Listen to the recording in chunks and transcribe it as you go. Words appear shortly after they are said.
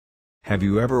Have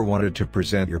you ever wanted to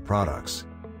present your products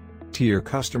to your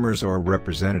customers or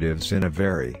representatives in a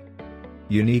very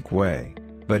unique way,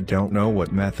 but don't know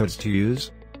what methods to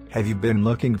use? Have you been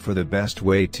looking for the best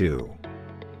way to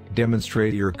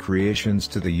demonstrate your creations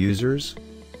to the users?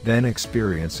 Then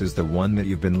Xperi.nz is the one that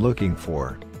you've been looking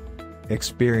for.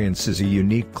 Xperi.nz is a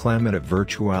unique climate of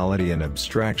virtuality and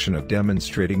abstraction of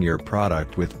demonstrating your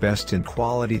product with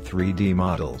best-in-quality 3D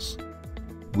models.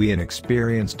 We in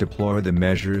Xperi.nz deploy the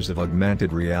measures of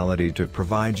augmented reality to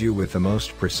provide you with the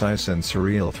most precise and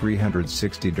surreal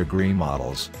 360-degree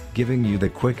models, giving you the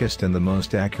quickest and the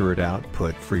most accurate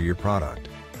output for your product.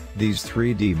 These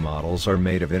 3D models are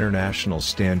made of international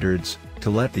standards, to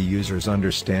let the users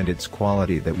understand its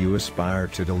quality that you aspire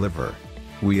to deliver.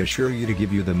 We assure you to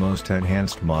give you the most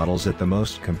enhanced models at the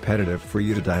most competitive for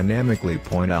you to dynamically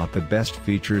point out the best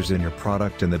features in your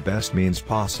product in the best means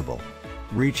possible.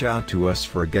 Reach out to us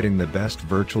for getting the best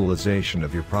virtualization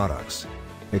of your products.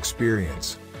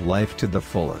 Xperi.nz, life to the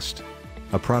fullest.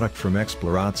 A product from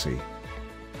Xperi.nz.